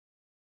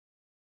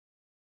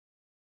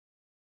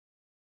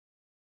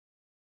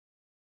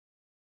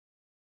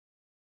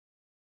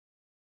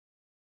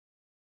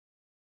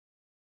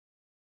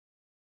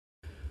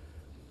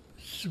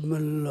بسم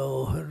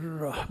الله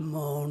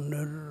الرحمن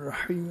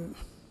الرحیم.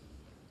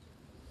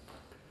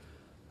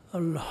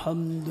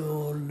 الحمد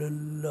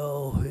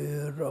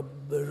لله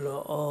رب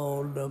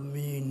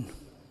العالمین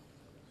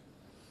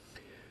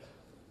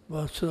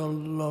و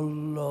صلی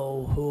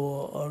الله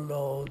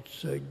علی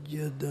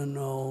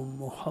سیدنا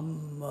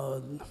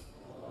محمد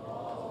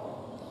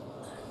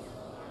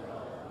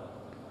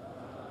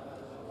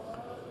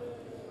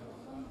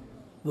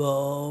و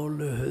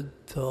آله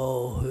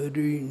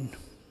الطاهرین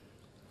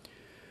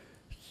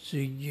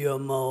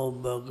سیما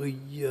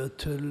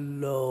بقیت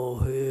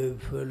الله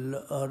فی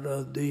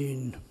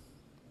الارضین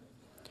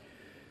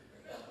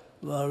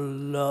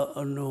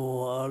واللعن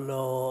علی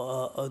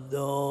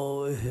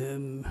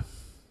اعدائهم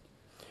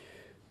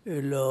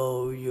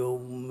الی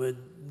یوم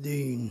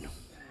الدین.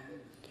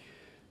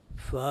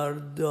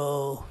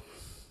 فردا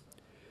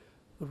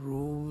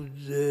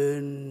روز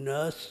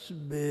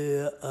نصب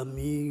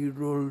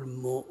امیر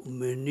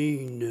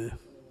المؤمنین.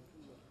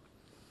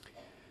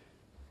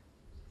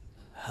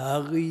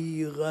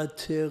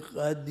 حقیقت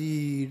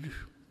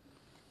غدیر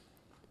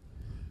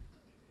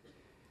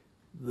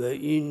و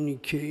این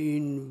که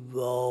این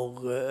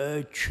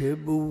واقعه چه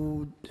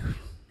بود،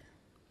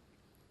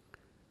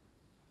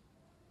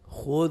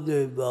 خود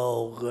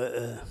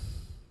واقعه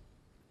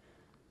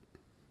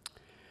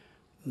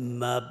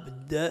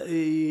مبدأ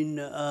این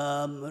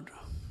امر،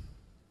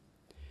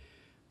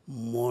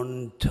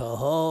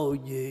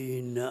 منتهای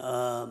این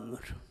امر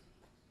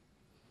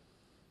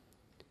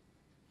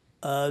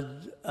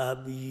از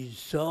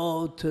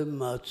ابیسات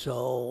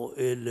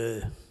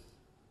مسائل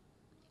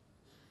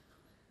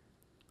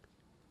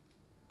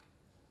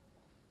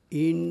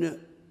این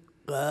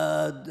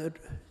قدر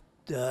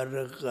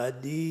در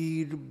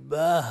غدیر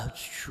بحث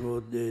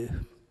شده،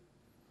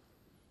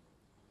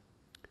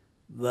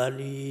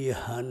 ولی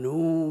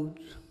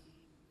هنوز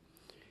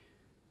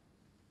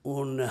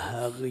اون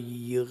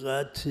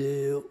حقیقت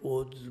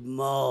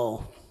عظمی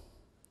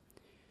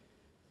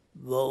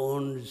و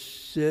اون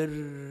سر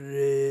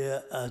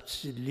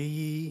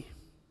اصلی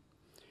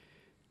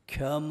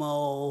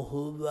کما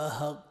هو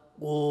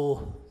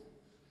حقه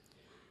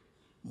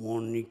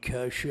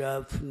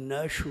منکشف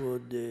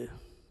نشده.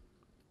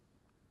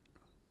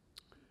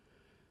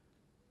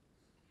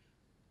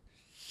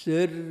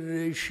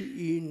 سرش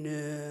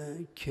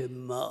اینه که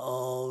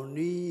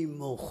معانی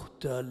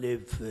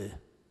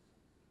مختلفه.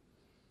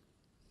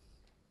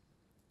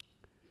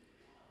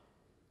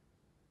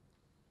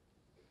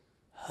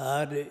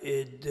 هر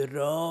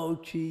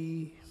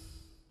ادراکی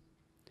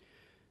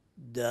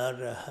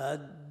در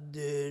حد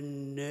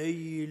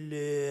نیل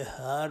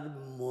هر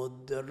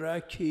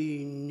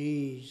مدرکی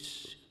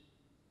نیست.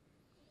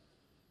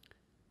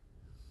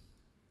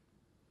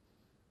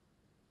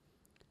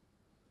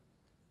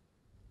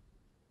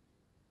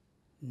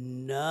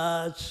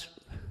 نصب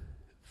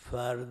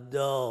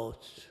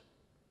فرداست،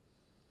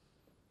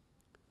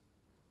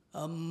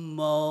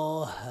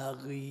 اما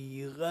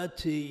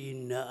حقیقت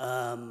این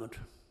امر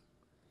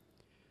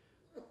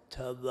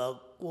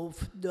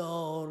توقف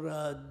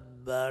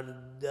دارد بر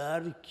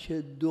درک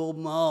دو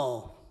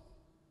ما،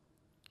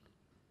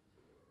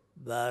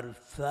 بر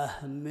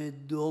فهم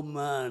دو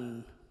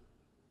من.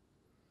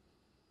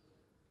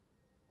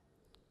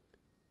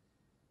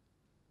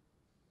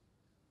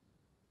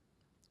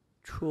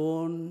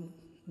 چون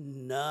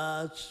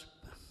نصب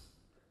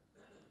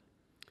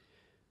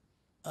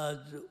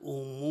از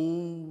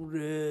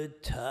امور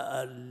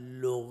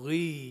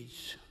تعلقی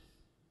است،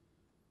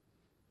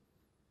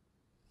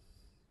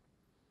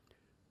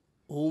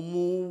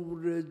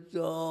 امور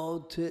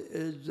ذات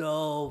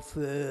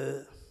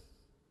اضافه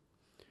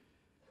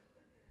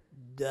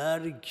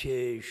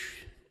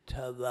درکش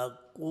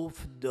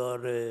توقف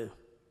داره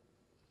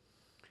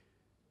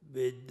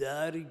به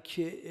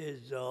درک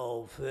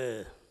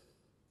اضافه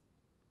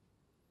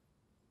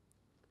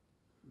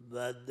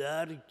و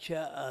درک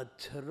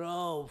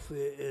اطراف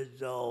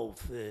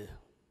اضافه.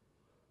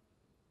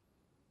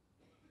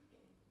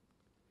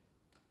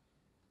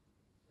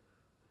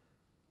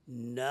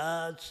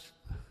 نصب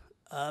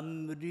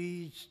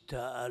امری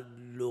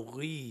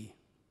تعلقی،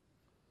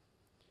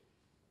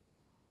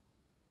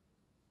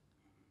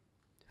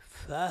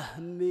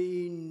 فهم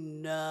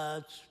این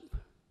نصب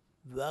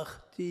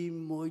وقتی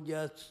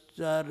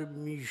میسر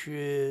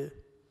میشه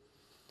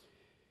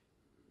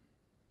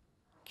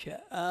که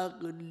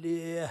عقل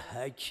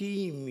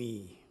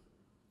حکیمی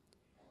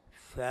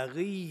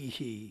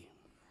فقیهی،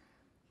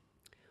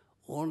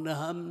 اون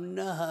هم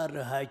نه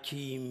هر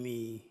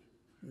حکیمی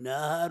نه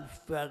هر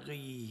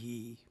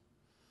فقیهی،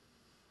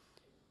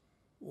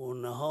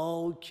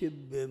 اونها که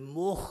به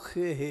مخ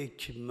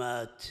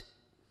حکمت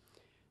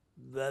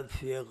و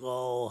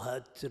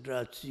فقاهت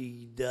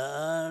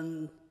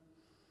رسیدن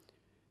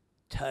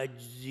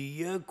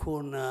تجزیه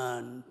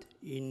کنند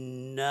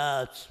این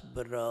نصب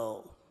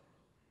را.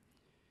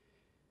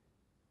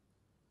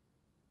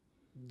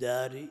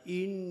 در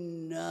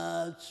این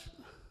نصب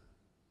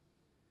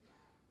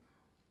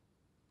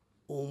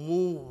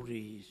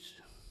اموریست.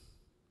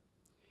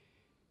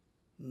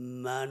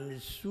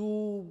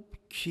 منسوب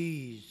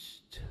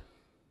کیست؟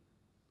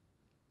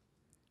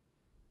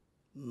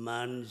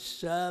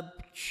 منصب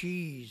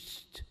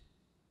چیست؟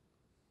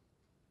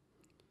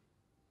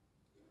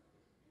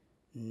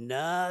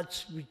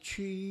 نصب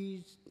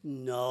چیست؟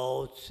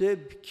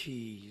 ناصب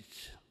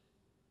کیست؟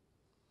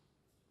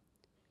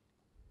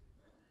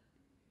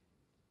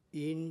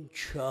 این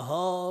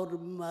 4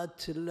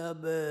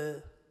 مطلب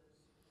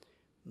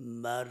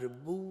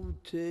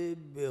مربوط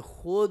به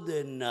خود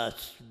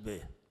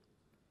نسبه.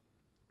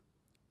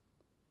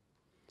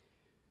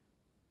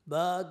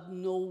 بعد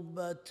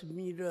نوبت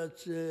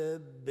میرسه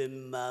به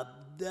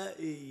مبدأ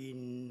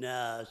این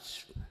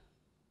نسب.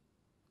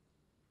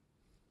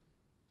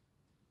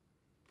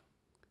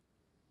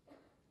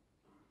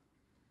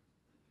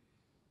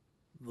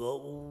 و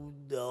او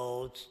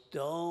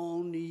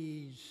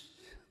داستانیست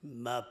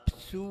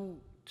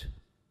مبسوط.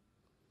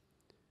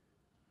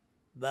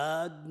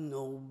 بعد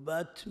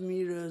نوبت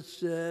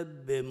میرسه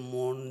به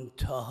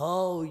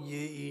منتهای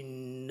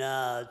این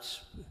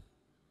نسب.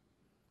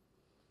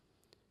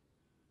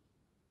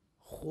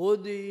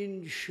 خود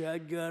این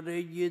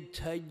شجره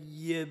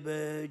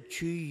طیبه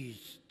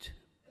چیست؟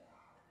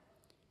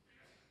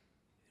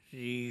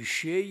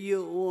 ریشه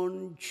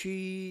اون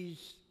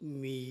چیست؟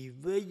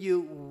 میوه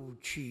او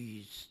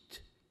چیست؟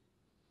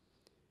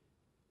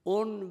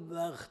 اون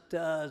وقت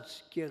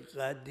است که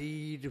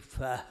غدیر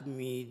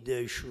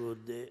فهمیده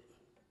شده.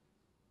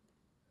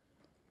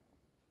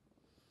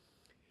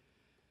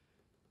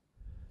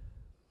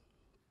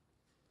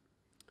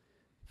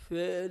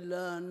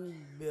 فعلا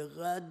به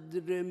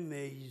قدر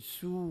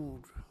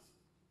میسور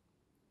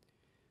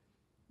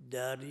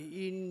در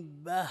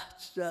این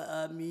بحث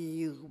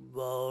عمیق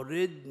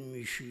وارد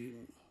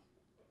میشیم،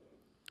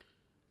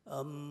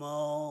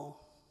 اما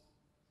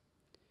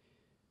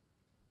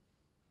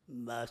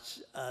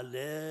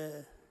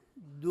مسئله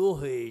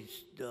 2 حیث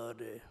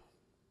داره.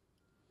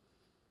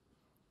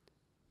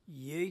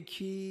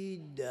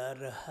 یکی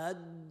در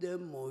حد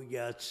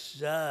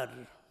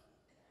میسر،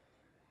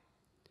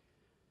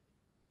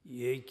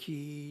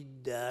 یکی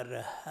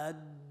در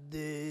حد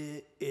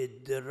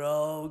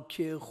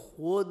ادراک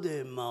خود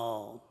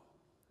ما،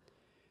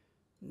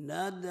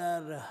 نه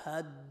در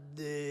حد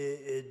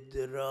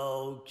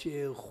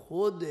ادراک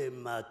خود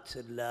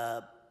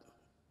مطلب.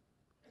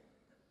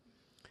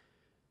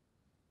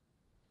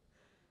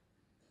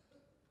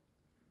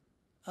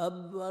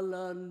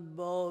 اولا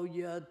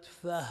باید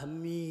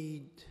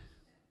فهمید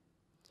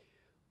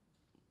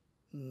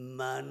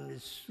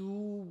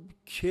منسوب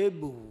که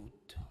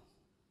بود.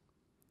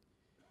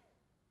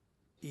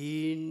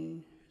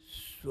 این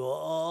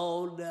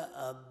سوال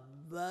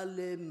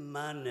اول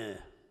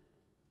منه.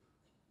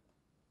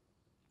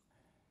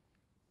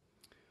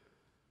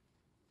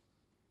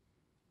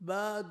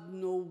 بعد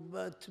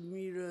نوبت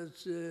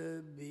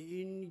میرسه به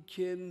این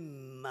که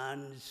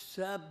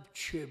منصب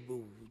چه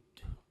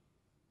بود،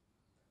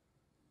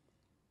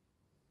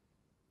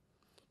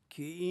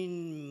 که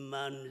این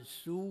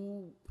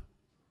منسوب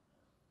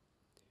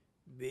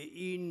به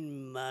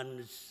این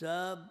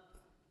منصب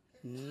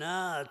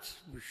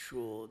نصب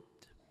شد.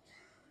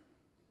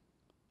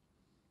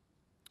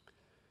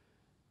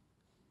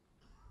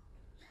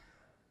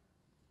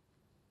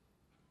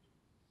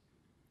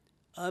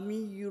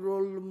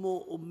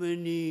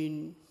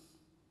 امیرالمؤمنین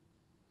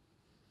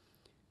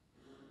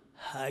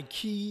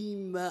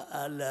حکیم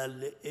علی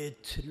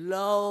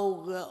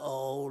الاطلاق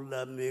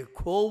عالم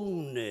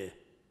کونه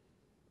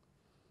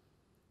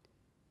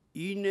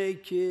اینه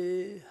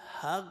که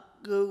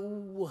حق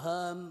او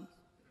هم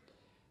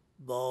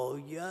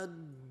باید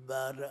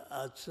بر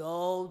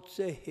اساس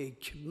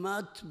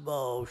حکمت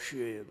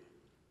باشه.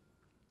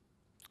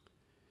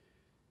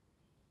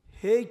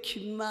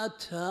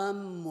 حکمت هم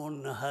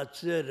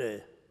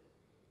منحصره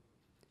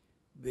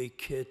به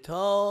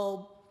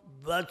کتاب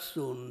و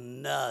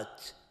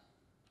سنت،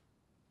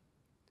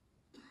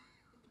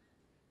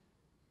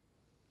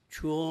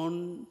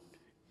 چون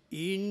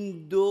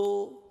این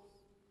 2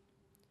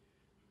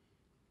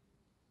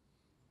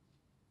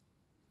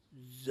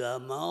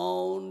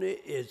 زمان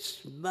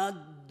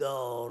عصمت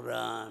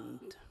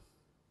دارند.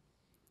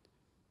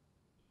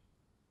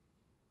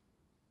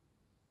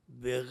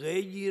 به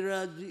غیر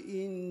از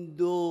این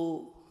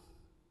 2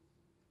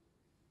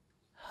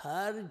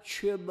 هر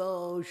چه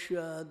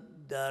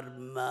باشد در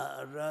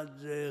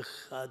معرض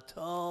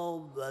خطا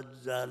و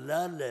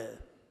زلل.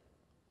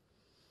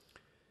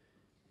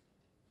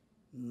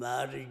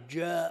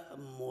 مرجع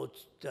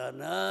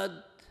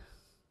مستند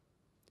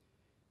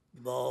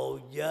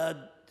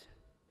باید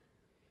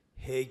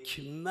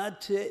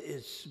حکمت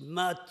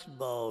عصمت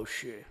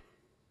باشه.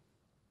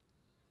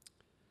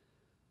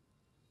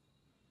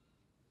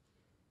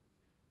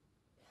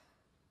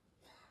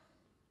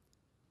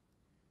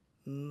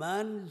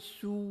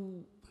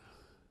 منسوب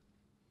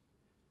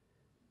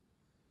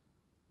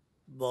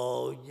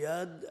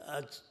باید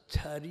از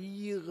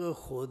طریق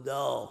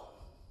خدا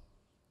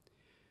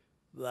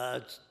و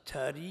از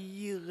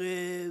طریق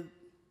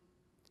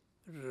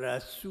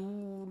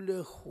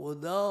رسول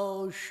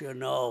خدا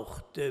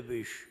شناخته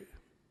بشه.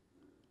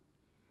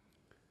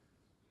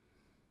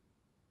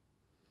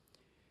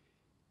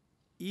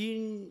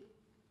 این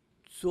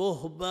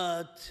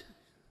صحبت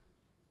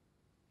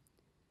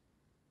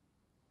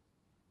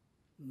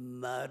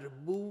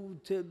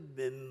مربوط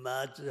به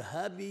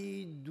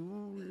مذهبی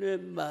دون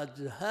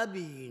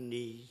مذهبی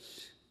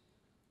نیست.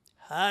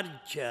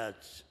 هر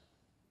کس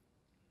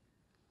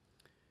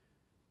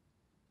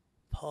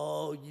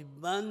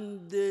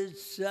پایبند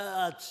سه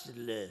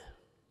اصله: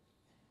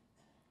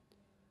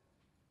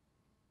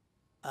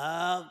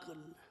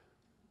 عقل،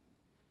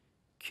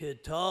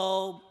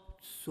 کتاب،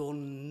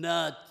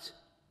 سنت،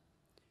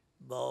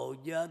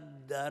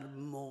 باید در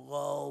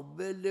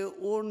مقابل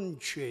اون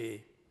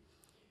چه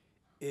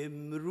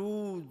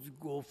امروز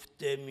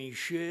گفته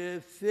میشه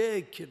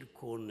فکر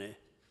کنه.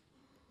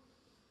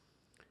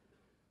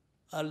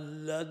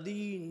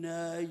 الذین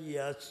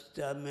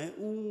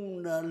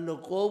یستمعون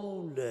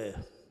القول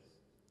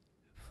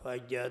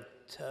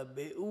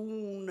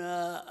فیتبعون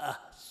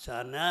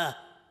احسنه.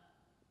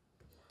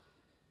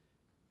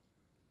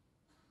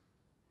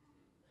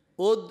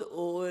 ادع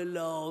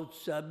الی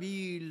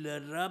سبیل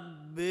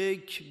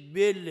ربک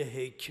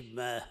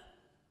بالحکمه.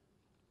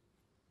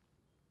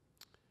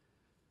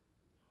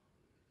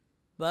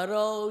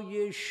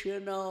 برای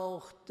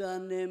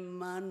شناختن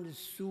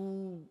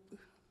منسوب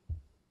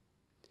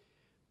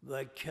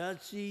و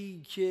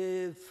کسی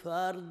که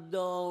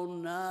فردا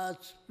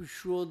نصب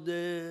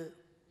شده،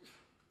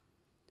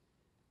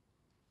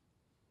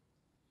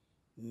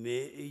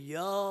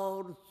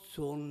 معیار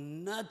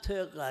سنت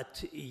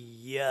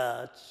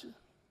قطعیت.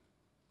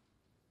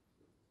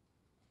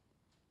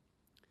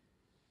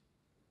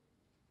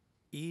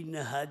 این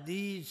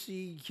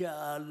حدیثی که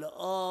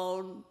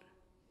الان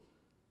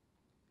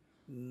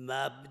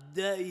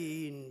مبدأ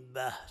این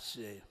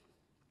بحثه،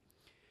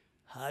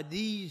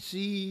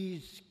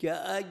 حدیثی است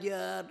که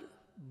اگر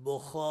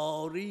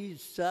بخاری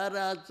سر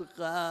از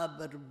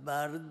قبر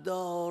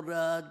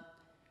بردارد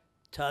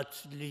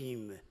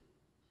تسلیمه.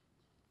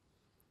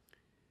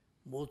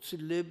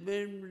 مسلم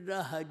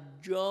بن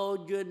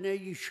حجاج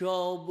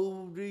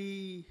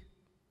نیشابوری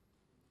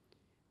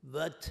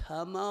و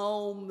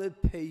تمام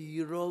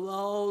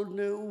پیروان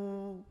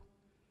او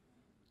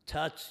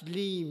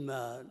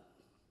تسلیمند.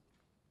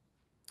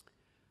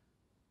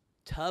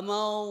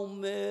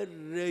 تمام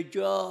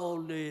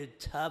رجال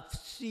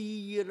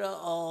تفسیر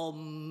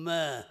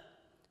عامه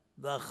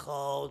و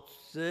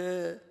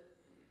خاصه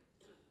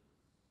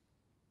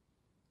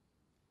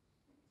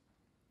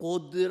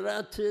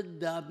قدرت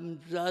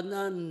دم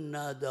زدن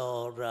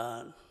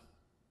ندارند.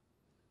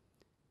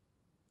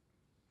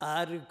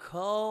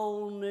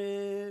 ارکان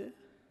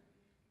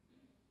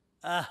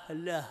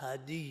اهل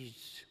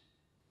حدیث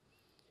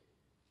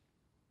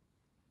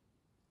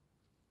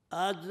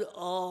از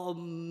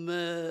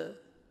عامه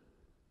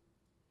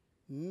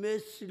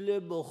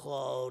مثل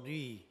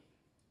بخاری،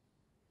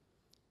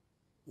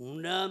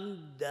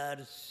 اونم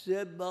در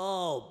 3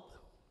 باب،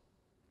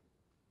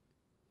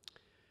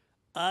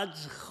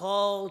 از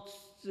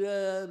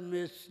خاصه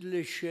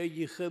مثل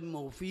شیخ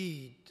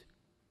مفید،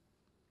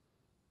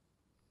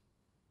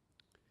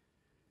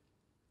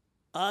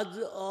 از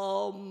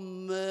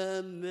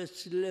عامه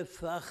مثل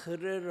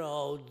فخر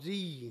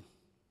رازی،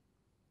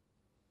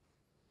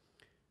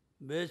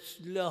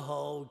 مثل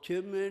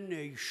حاکم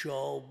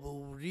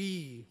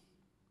نیشابوری،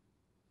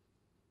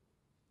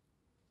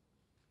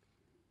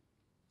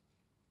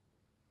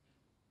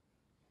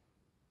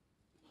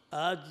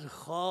 از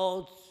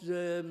خاص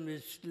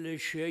مثل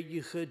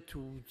شیخ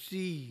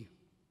توسی،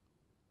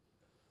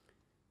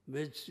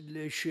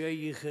 مثل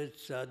شیخ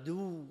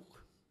صدوق.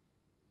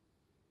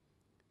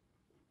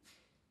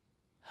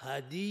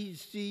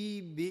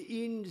 حدیثی به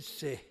این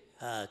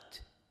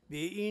صحت، به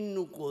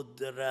این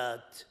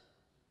قدرت،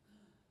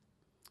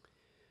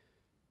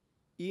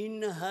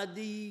 این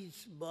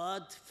حدیث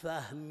باید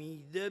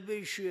فهمیده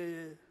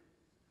بشه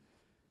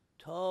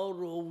تا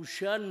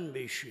روشن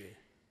بشه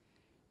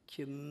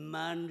که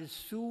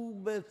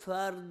منسوب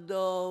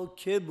فردا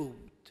که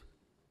بود.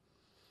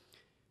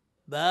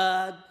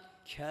 بعد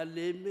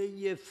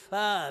کلمه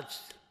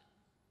فصل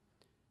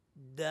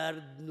در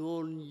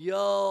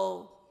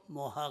دنیا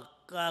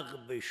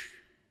محقق بشه.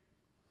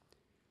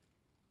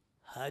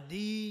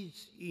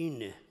 حدیث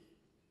اینه.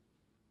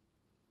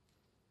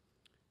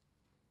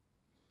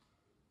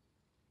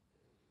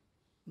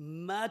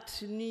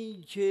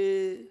 متنی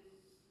که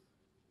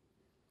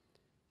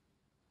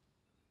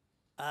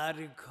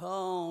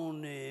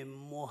ارکان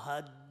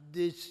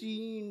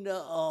محدثین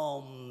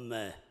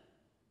عامه،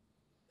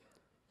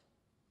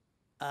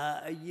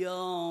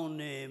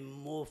 اعیان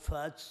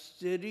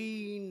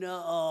مفسرین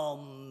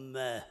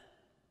عامه،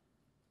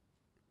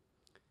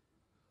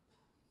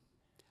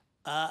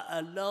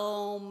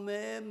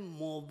 اعلام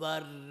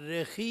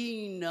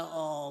مورخین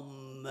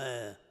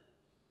عامه،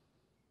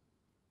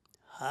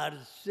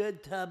 هر 3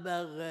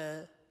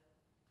 طبقه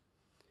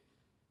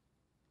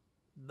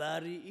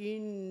بر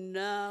این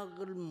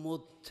نقل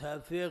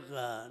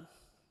متفقند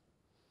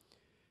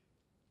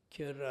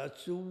که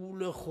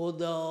رسول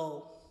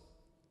خدا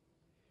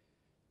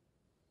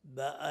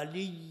به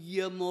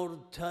علی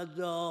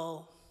مرتضی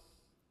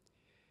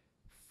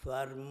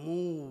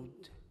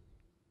فرمود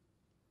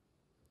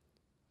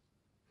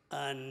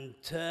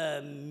انت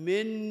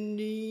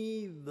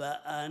منی و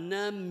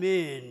انا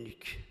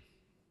منک.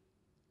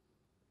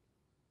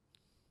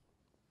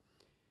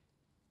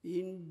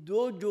 این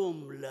دو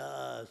جمله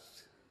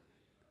است،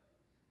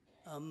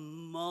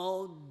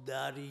 اما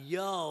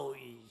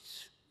دریایی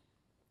است.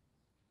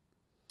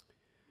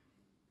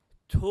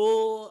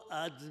 تو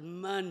از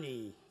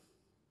منی،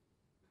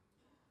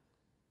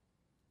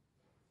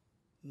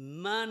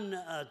 من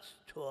از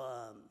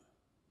توام.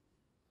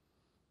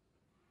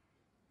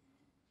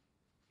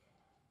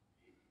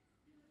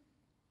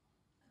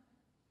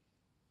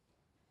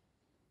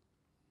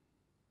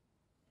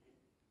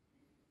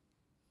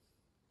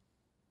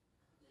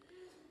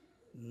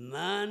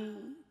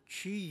 من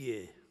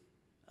چیه؟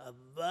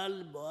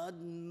 اول باید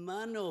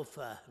منو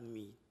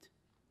فهمید،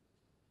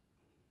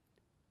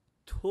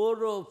 تو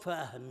رو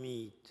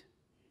فهمید.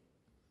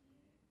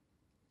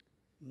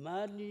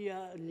 من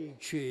یعنی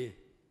چه؟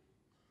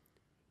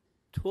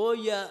 تو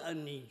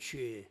یعنی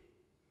چه؟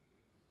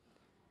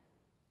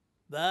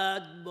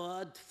 بعد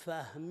باید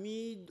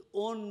فهمید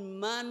اون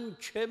من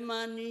چه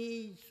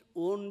منیست،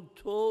 اون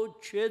تو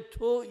چه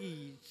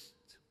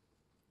تویست.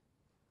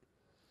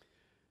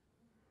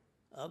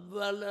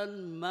 اولا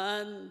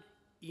من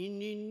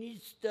اینی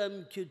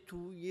نیستم که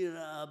توی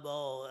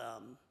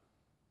عباام،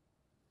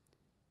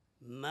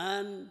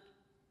 من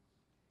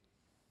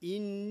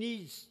این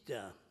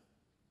نیستم،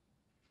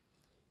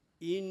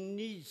 این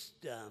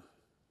نیستم.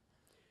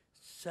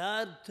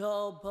 سر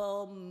تا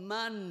پا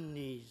من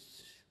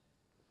نیست،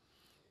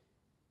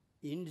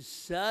 این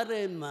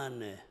سر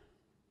منه،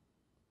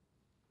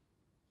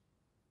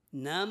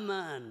 نه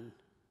من.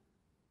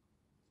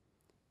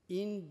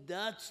 این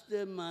دست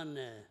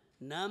منه،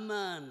 نه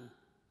من.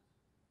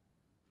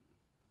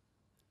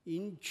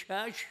 این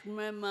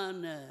چشم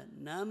منه،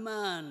 نه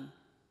من.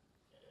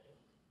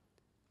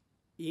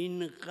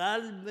 این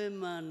قلب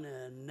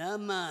منه، نه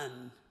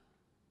من.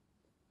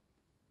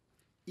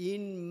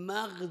 این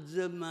مغز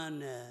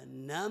منه،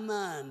 نه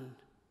من.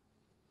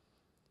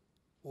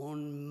 اون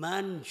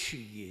من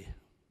چیه؟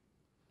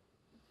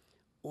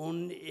 اون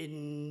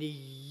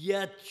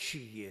نیت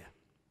چیه؟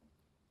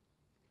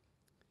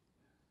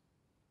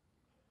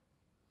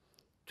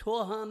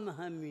 تو هم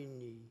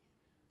همینی.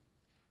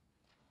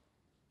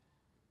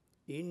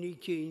 اینی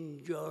که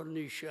اینجا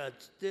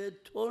نشسته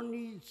تو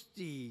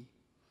نیستی،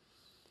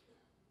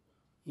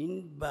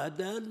 این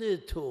بدن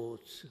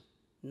توست،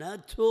 نه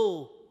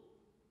تو.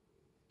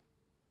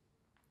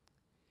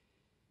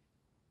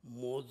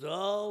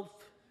 مضاف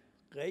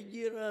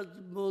غیر از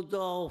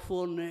مضاف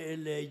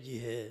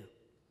الیه.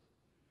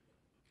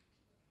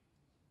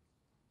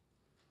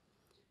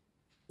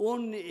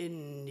 اون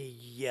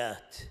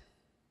نیت،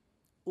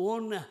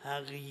 اون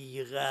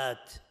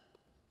حقیقت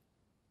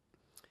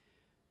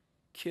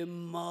که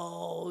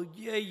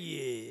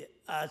مایه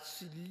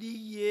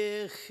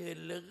اصلی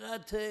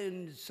خلقت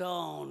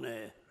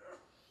انسانه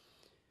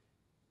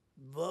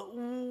و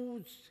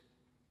اوست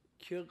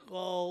که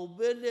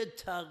قابل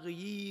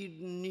تغییر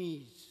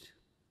نیست.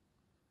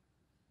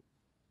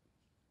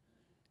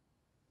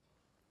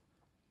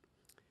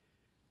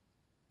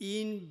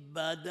 این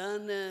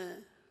بدن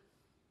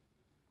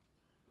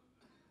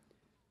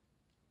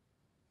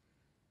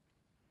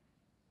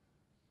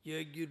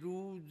یک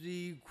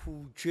روزی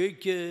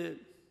کوچکه،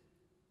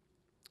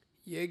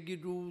 یک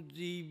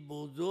روزی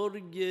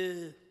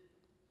بزرگه،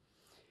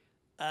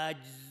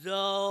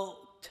 اجزا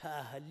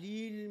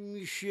تحلیل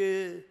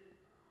میشه،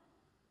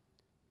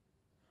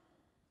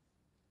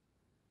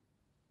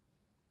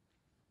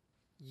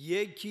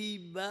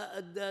 یکی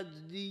بعد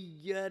از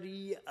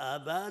دیگری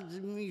عوض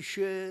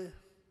میشه،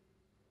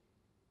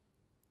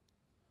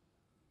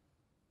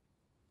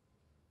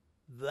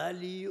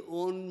 ولی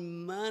اون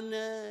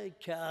منه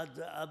که از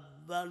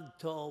اول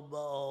تا به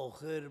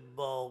آخر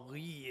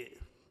باقیه.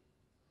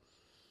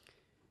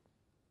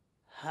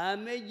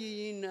 همه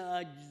این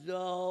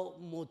اجزا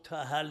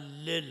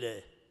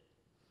متحلله،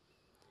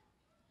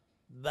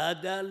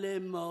 بدل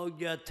ما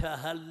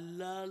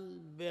یتحلل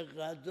به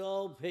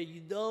قضا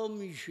پیدا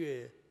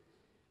میشه،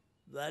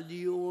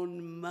 ولی اون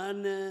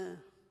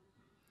منه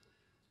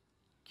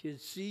که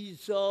 30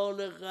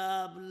 سال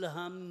قبل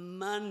هم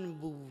من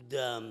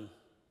بودم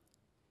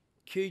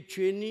که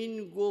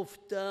چنین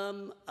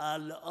گفتم،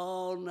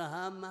 الان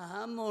هم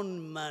همون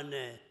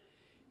منه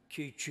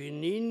که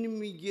چنین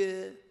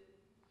میگه،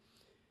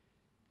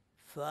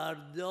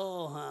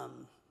 فردا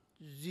هم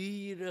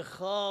زیر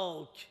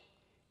خاک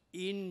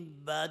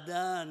این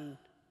بدن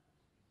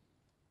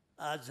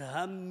از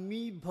هم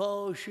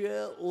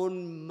میپاشه، اون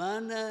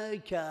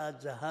منه که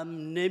از هم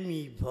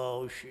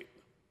نمیپاشه.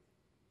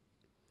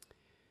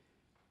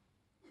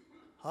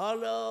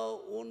 حالا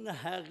اون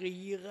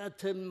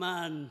حقیقت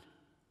من،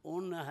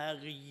 اون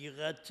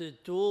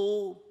حقیقت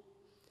تو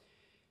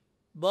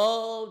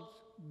باز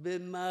به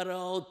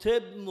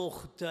مراتب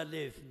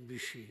مختلف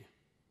میشه.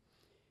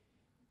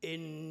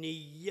 این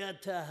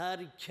نیت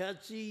هر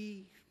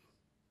کسی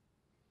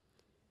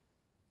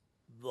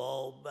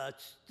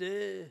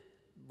وابسته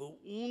به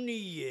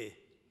اونیه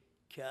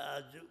که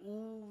از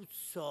او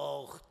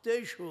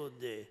ساخته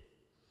شده.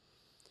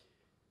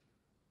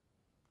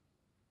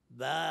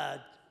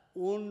 بعد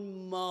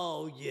اون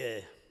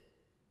مایه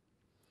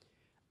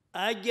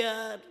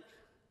اگر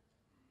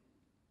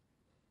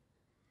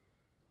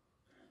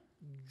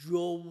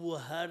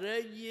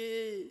جوهره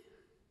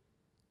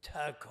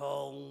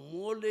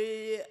تکامل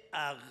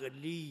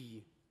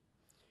عقلی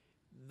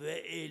و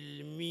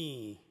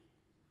علمی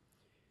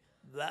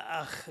و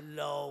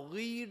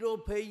اخلاقی رو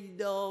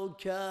پیدا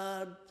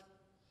کرد،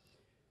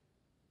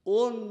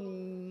 اون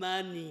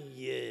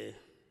منیه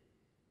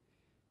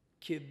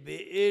که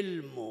به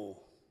علم و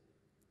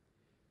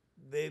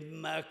به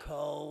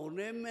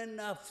مکارم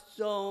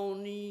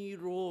نفسانی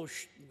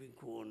رشد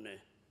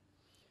میکنه.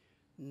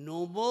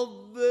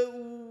 نمو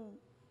او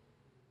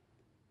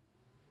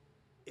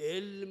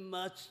علم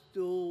است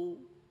و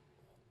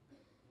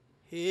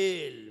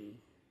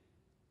حلم،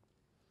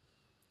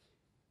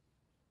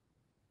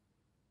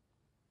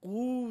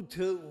 قوت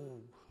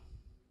او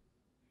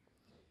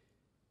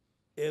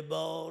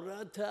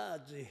عبارت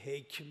از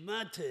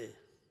حکمت،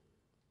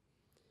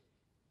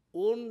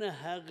 اون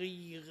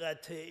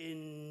حقیقت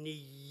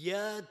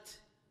نیت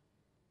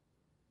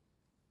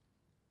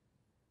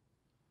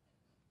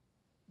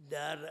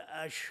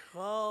در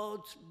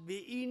اشخاص به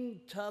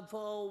این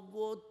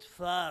تفاوت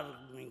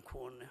فرق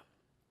میکنه.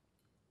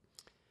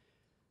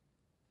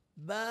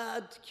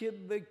 بعد که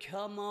به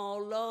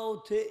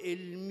کمالات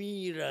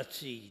علمی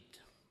رسید،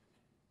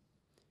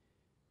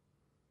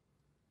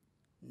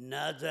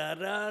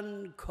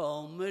 نظراً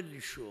کامل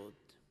شد،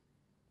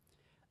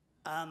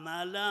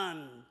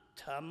 عملاً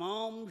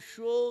تمام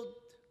شد،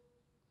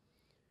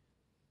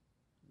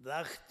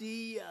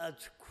 وقتی از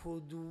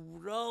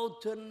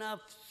کدورات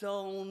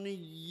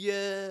نفسانیه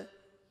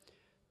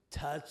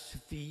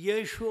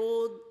تصفیه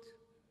شد،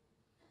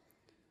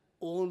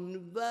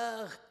 اون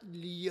وقت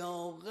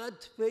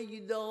لیاقت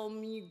پیدا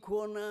می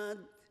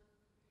کند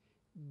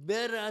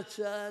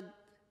برسد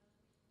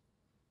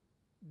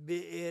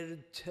به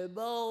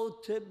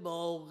ارتباط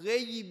با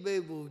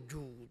غیب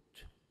وجود.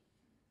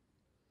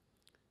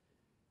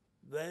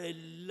 و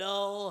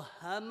الا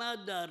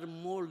همه در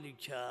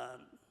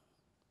ملکن.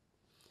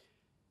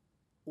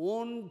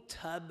 اون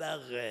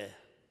طبقه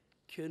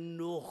که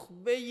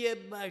نخبه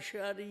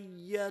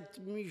بشریت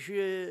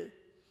میشه،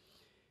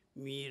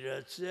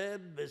 میرسه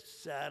به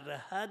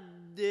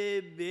سرحد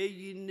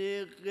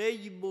بین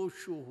غیب و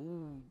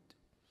شهود،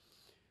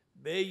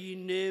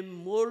 بین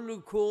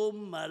ملک و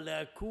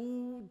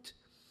ملکوت.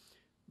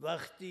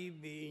 وقتی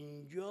به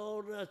اینجا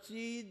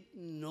رسید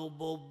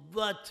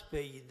نبوت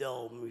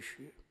پیدا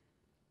میشه.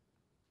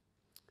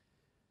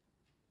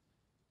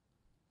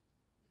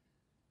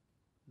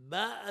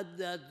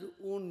 بعد از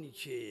اون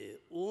که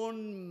اون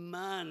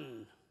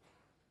من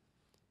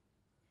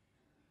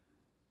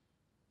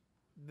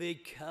به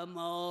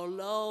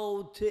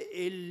کمالات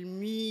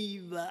علمی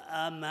و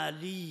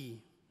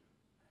عملی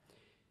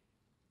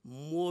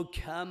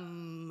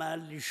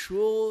مکمل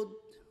شد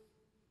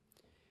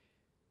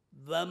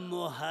و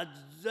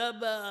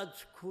مهذب از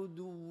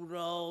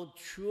کدورات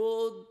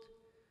شد،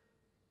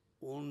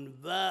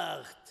 اون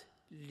وقت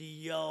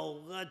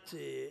لیاقت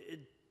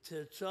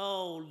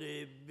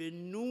اتصال به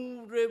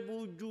نور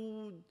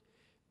وجود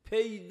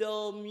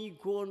پیدا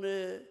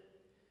میکنه،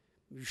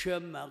 میشه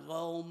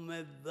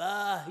مقام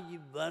وحی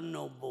و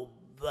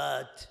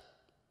نبوت.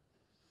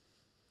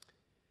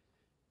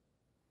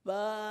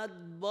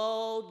 بعد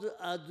باز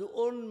از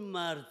اون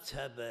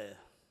مرتبه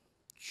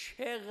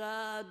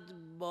چقدر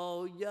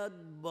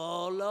باید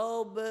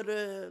بالا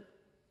بره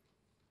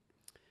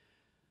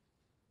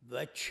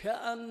و چه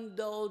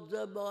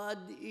اندازه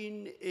باید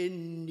این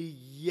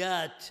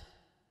نیت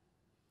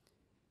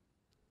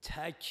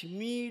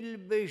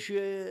تکمیل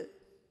بشه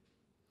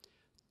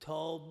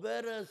تا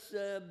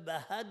برسه به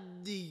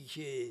حدی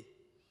که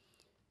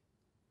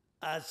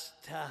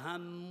از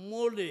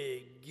تحمل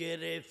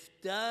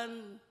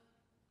گرفتن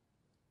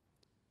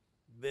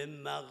به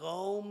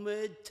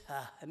مقام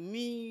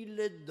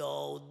تحمیل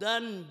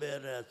دادن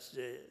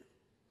برسه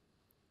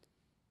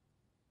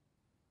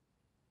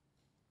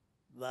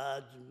و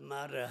از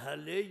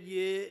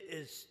مرحله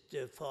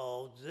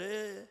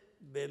استفاضه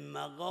به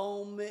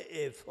مقام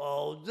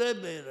افاضه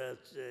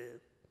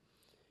برسه.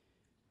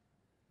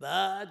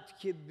 بعد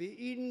که به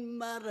این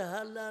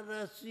مرحله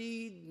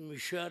رسید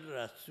میشه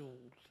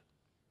رسول.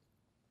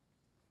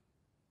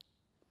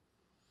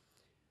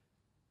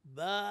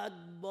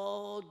 بعد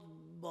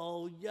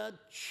باید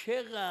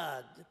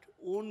چقدر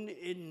اون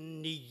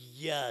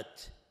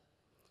نیت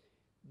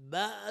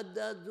بعد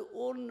از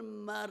اون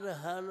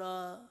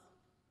مرحله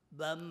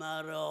و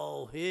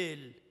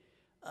مراحل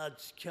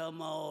از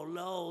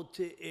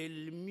کمالات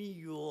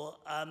علمی و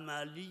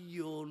عملی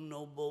و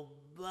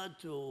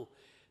نبوت و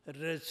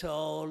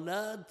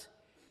رسالت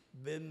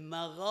به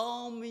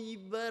مقامی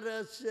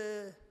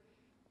برسه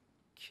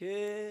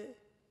که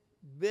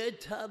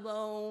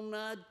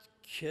بتواند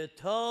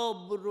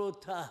کتاب رو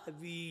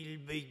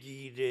تحویل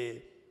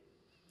بگیره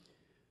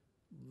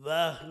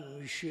و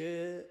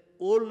میشه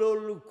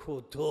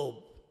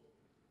اولوالکتب.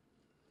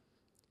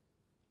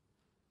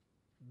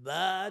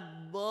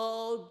 بعد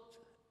باز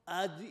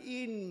از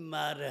این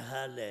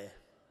مرحله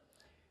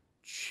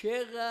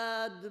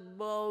چقدر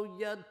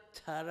باید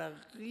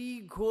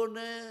ترقی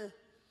کنه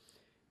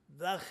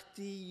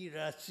وقتی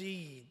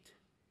رسید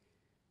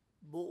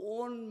به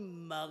اون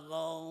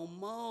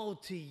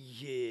مقاماتی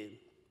که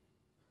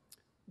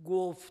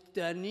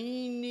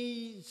گفتنی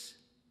نیست،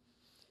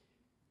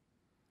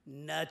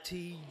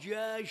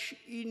 نتیجهش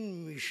این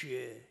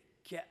میشه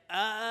که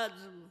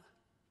عزم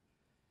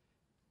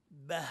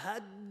به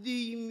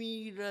حدی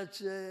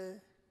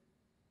میرسه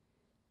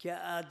که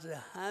از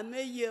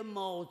همه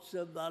ما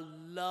سوی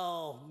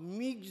الله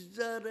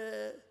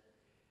میگذره،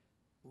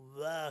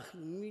 وقت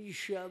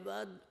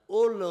میشود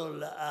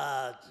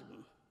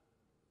اولوالعزم.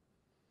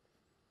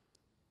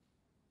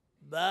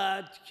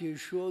 بعد که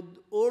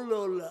شد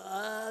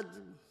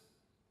اولوالعزم،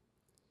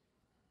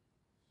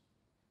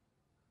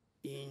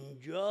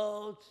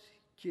 اینجاست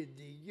که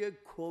دیگه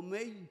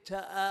کمیت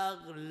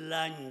عقل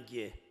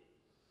لنگه.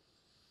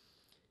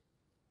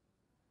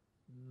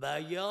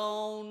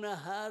 بیان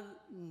هر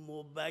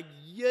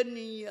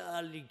مبینی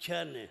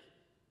الکنه.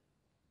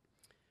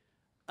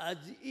 از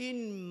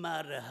این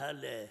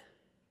مرحله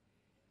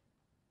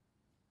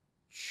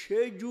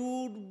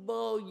چجور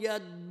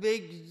باید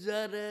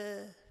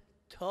بگذره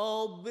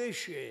تا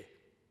بشه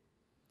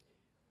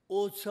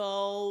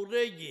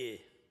اصاره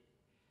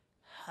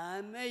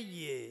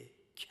همه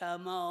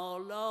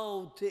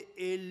کمالات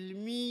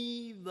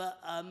علمی و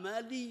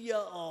عملی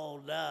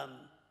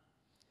عالم.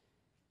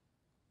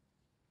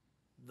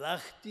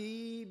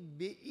 وقتی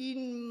به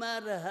این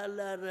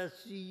مرحله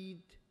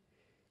رسید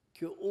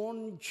که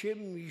اون چه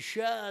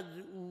میشه از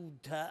او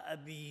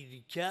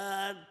تعبیر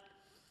کرد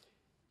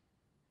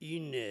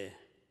اینه: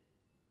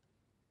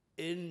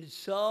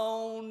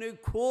 انسان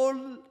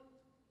کل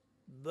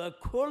و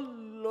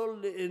کل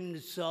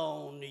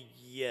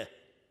الانسانیه،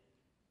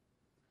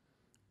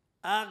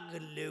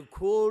 عقل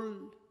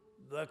کل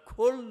و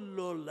کل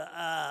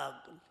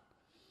العقل،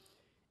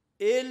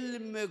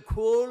 علم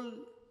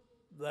کل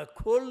و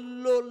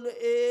کل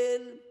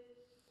العلم.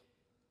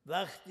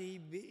 وقتی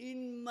به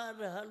این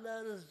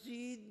مرحله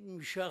رسید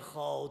میشه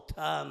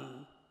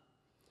خاتم.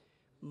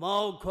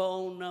 ما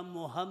کان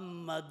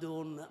محمد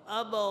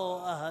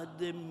ابا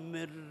احد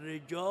من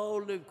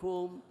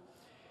رجالکم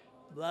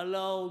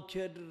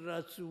ولکن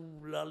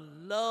رسول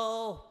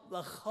الله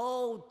و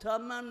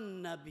خاتم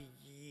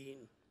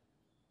النبیین.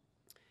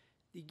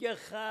 دیگه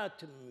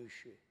ختم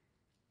میشه.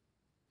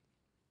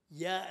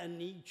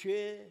 یعنی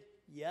چه؟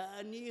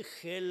 یعنی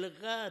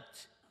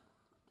خلقت،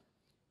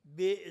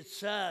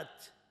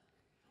 بعثت،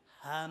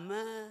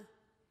 همه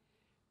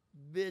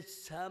به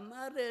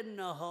ثمر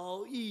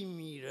نهایی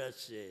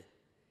میرسه.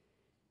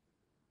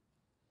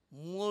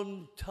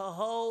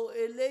 منتها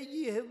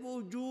الیه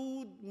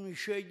وجود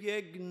میشه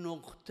یک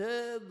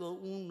نقطه و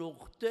اون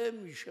نقطه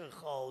میشه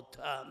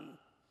خاتم.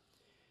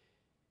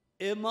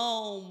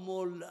 امام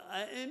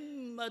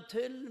الائمة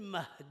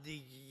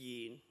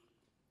المهدیین،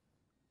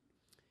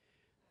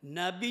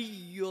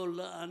 نبی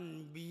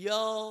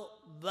الانبیاء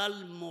و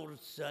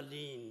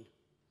المرسلین،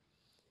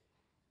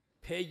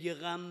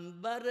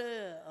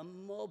 پیغمبره،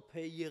 اما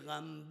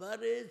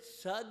پیغمبر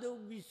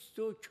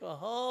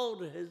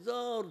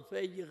 124,000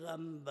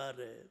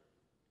 پیغمبره.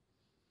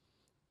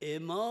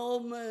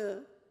 امام،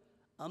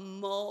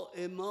 اما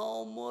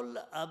امام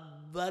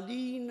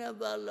الاولین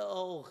و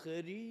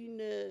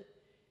الاخرین.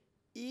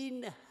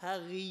 این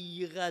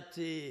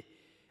حقیقت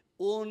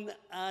اون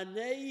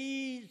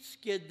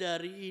انیست که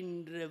در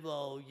این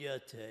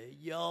روایته: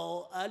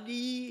 یا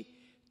علی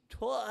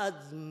تو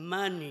از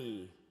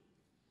منی.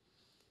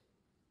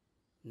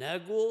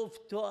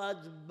 نگفت تو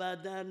از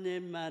بدن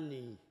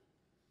منی،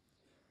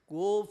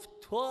 گفت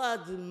تو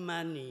از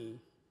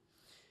منی.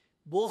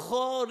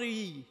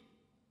 بخاری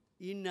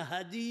این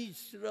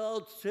حدیث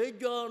را 3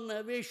 جا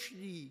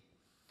نوشتی،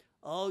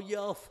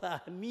 آیا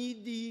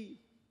فهمیدی؟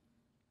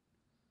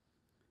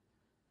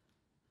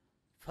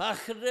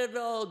 فخر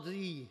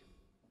رازی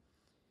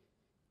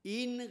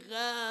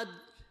اینقدر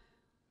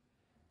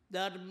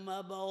در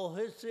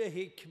مباحث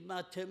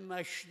حکمت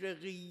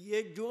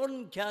مشرقیه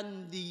جون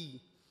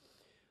کندی،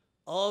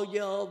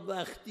 آیا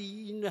وقتی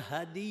این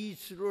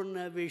حدیث رو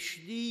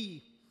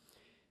نوشتی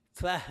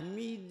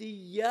فهمیدی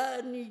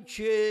یعنی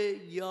چه؟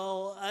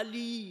 یا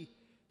علی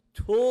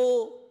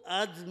تو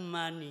از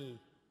منی.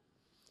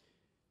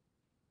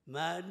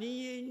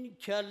 معنی این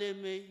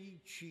کلمه ای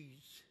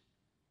چیست؟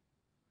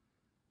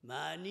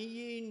 معنی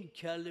این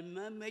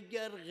کلمه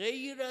مگر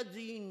غیر از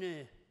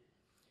اینه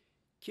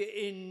که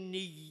این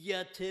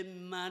نیت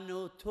من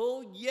و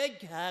تو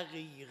یک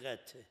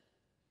حقیقته،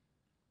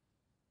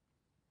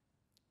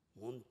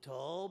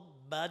 منتها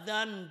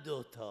بدن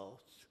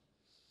دوتاست.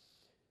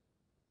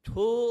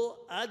 تو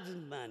از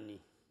منی.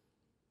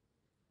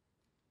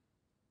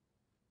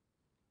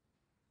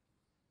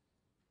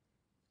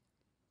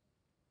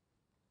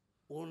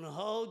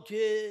 اونها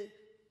که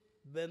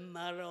به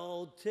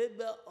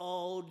مراتب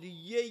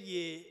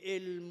عالیه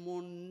علم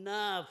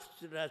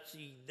النفس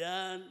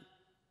رسیدن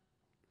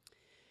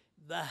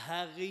و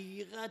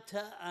حقیقت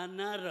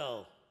انا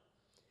را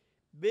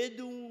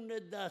بدون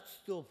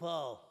دست و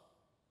پا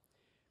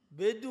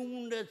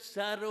بدون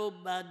سر و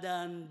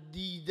بدن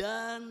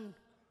دیدن،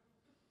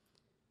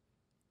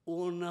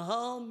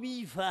 اونها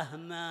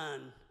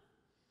میفهمن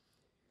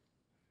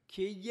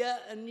که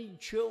یعنی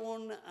چه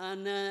اون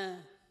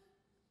انا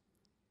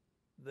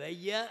و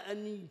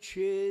یعنی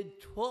چه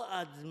تو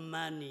از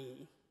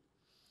منی.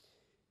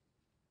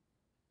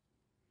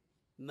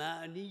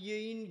 معنی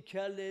این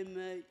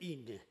کلمه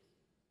اینه.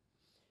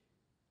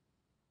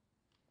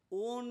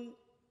 اون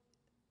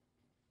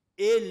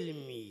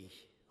علمی،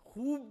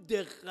 خوب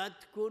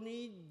دقت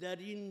کنید در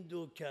این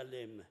دو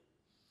کلمه،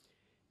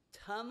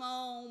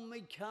 تمام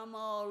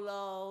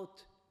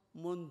کمالات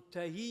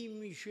منتهی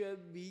میشه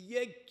به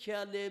یک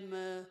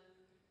کلمه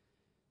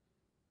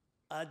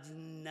از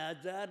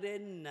نظر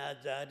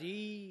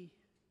نظری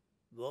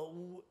و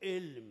او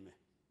علم.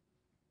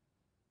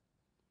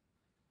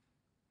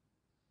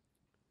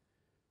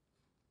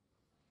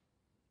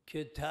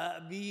 که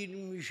تعبیر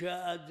میشه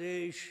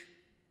ازش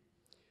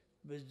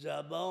به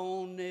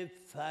زبان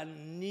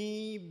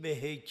فنی به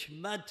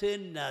حکمت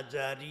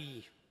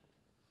نظری.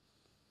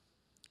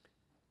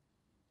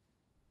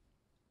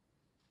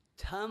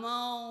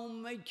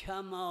 تمام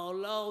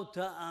کمالات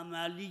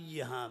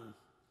عملی هم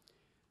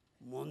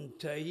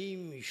منتهی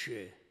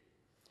میشه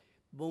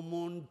به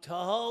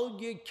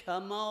منتهای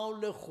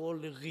کمال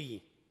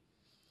خلقی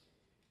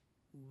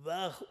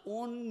و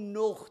اون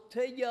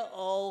نقطه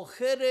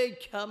آخر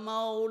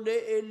کمال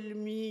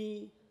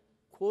علمی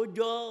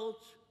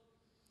کجاست؟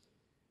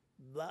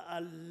 و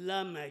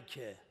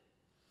علمک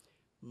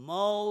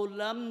ما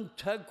لم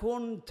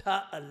تکن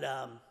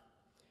تعلم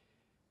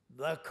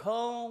و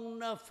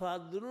کان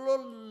فضل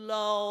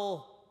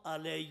الله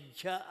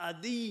علیک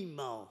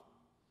عظیما.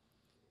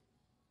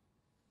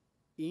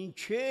 این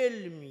چه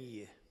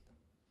علمیه؟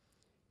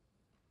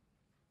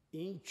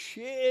 این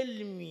چه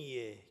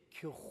علمیه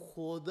که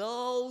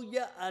خدای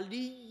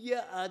علی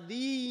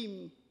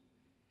عظیم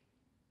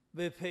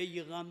به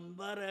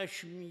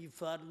پیغمبرش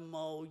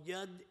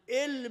میفرماید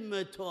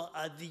علم تو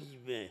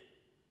عظیمه.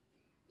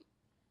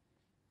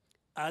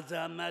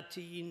 عظمت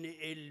این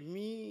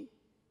علمی،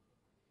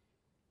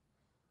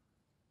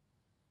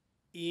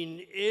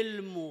 این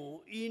علم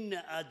و این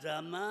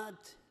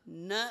عظمت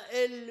نه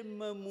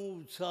علم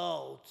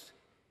موسیٰ،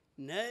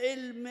 نه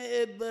علم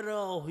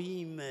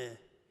ابراهیم.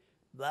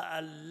 و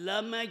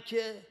علمک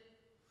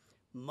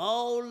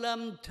ما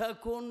لم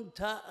تکن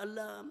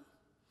تعلم،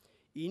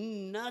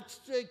 این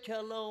نص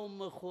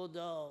کلام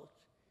خداست.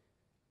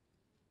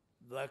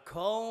 و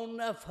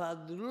کان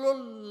فضل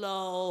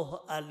الله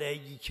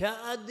علیک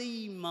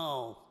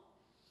عظیما،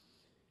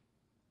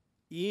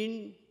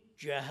 این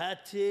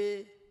جهت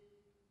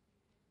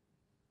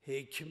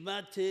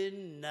حکمت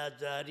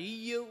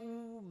نظری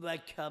او و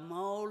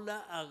کمال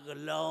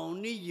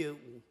عقلانی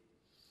او.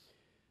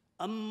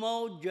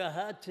 اما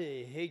جهت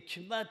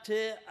حکمت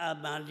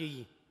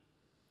عملی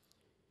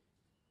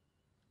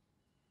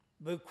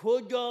به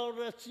کجا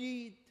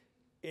رسید؟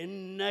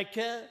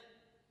 انک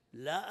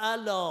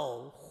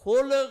لعلی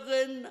خلق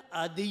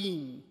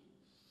عظیم.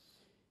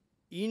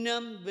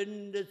 اینم به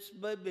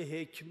نسبت به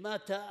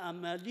حکمت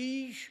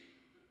عملیش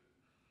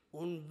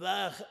اون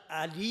وقت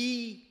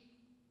علی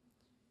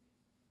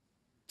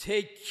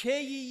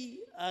تکه‌ای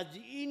از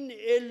این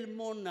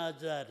علم و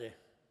نظره،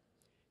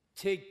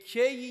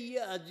 تکه‌ای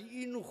از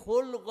این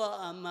خلق و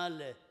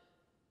عمله.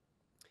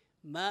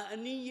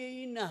 معنی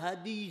این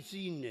حدیث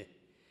اینه: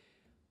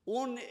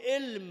 اون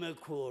علم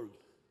کل،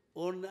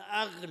 اون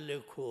عقل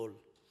کل،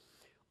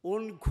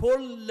 اون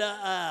کل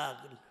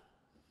عقل،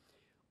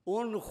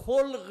 اون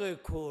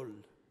خلق کل،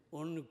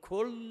 اون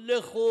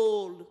کل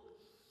خلق،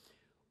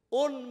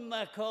 اون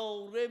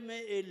مکارم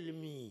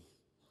علمی،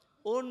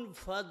 اون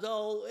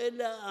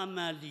فضائل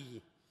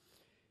عملی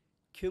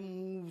که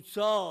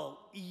موسی،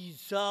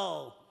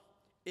 عیسی،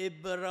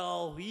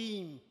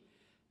 ابراهیم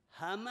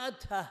همه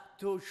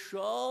تحت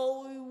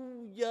شعاع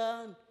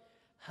اوین،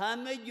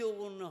 همه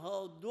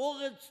اونها دو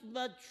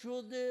قسمت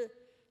شده،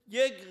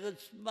 یک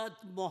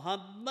قسمت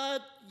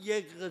محمد،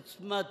 یک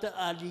قسمت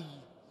علی.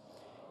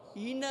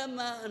 این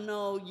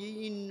معنای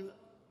این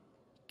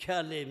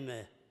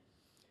کلمه.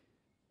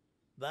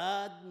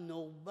 بعد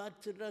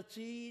نوبت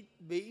رسید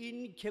به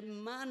این که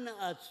من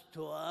از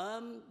تو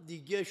هم،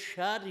 دیگه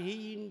شرح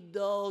این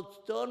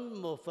داستان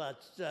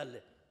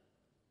مفصله.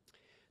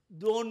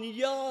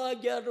 دنیا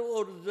اگر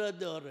عرضه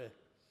داره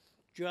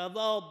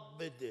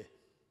جواب بده.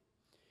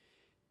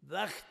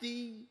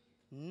 وقتی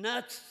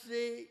نص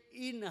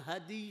این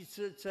حدیث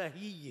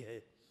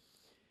صحیحه،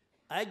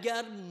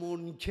 اگر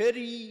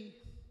منکری،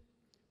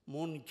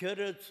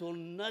 منکر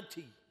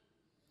سنتی،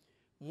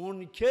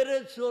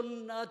 منکر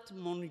سنت،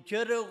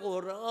 منکر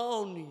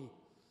قرآنی،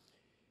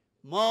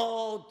 ما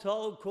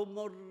آتاکم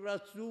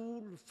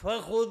الرسول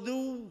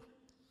فخذوه،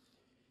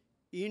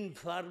 این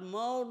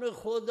فرمان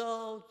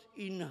خداست،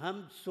 این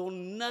هم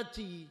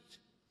سنتیست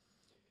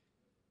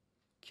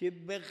که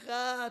به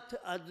قطع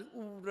از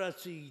او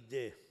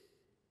رسیده.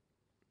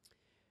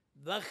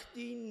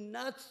 وقتی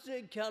نص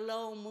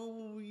کلام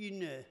او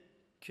اینه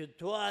که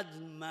تو از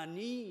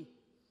منی،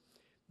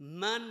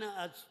 من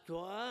از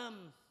تو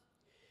هم،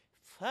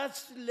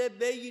 فصل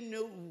بین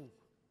او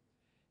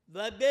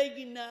و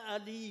بین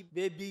علی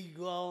به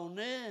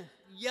بیگانه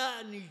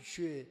یعنی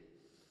چه؟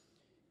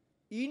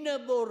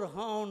 این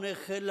برهان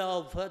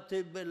خلافت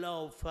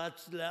بلا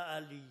فصل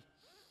علی.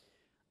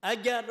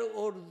 اگر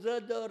عرضه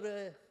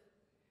داره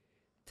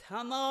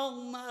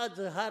تمام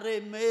اطهر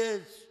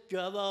مصر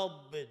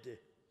جواب بده.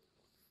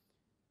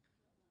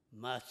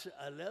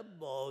 مسئله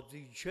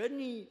بازیچه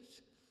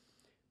نیست.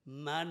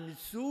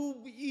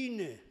 منسوب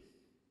اینه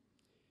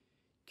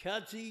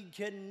کسی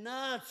که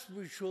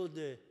نصب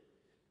شده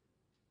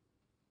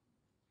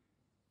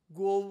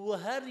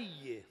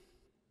گوهریه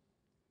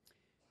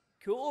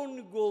که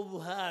اون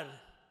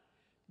گوهر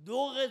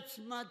دو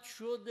قسمت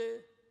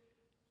شده،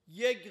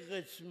 یک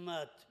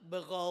قسمت به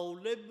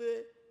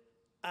قالب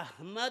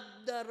اهمیت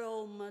در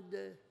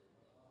آمده،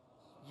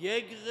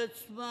 یک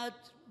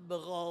قسمت به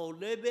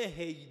قالب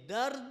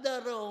حیدر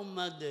در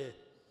آمده.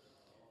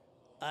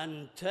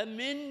 انت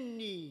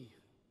منی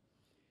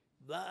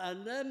و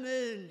انا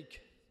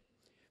منک.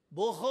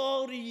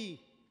 بخاری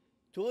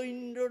تو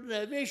این رو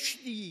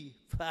نوشتی،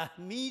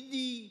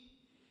 فهمیدی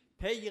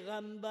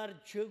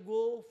پیغمبر چه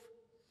گفت؟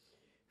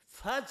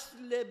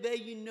 فصل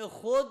بین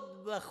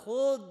خود و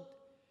خود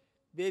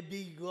به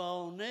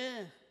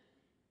بیگانه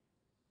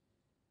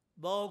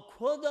با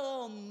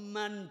کدام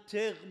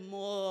منطق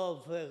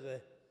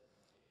موافقه؟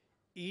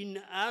 این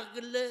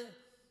عقل،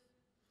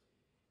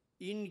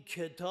 این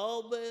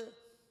کتاب،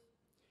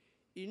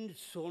 این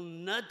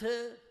سنت.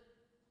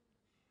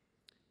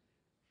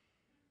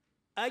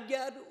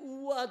 اگر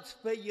او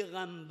از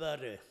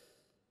پیغمبره،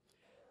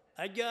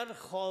 اگر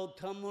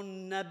خاتم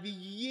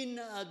النبیین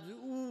از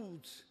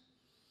اوست،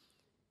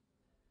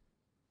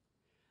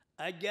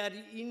 اگر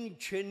این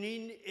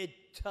چنین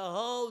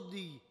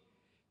اتحادی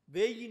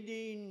بین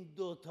این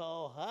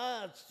دوتا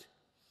هست،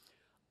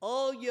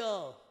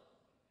 آیا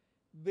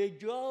به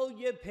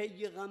جای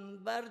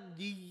پیغمبر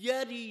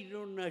دیگری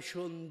رو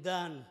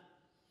نشوندن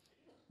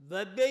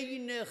و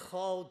بین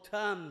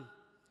خاتم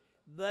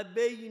و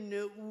بین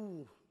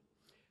او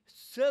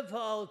سه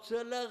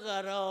فاصله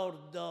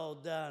قرار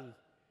دادن؟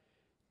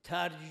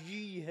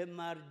 ترجیح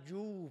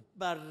مرجوح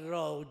بر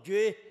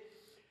راجح،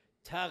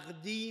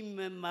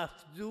 تقدیم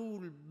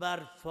مفضول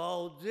بر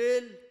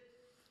فاضل.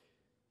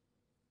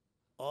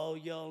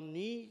 آیا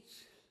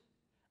نیست؟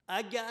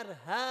 اگر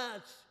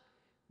هست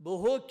به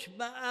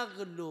حکم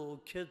عقل و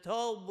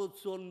کتاب و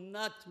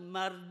سنت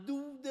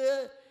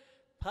مردوده،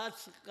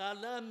 پس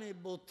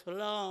قلم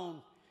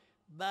بطلان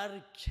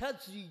بر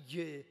کسی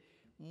که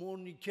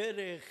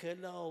منکر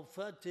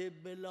خلافت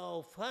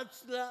بلا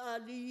فصل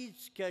علی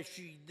است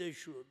کشیده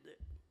شده.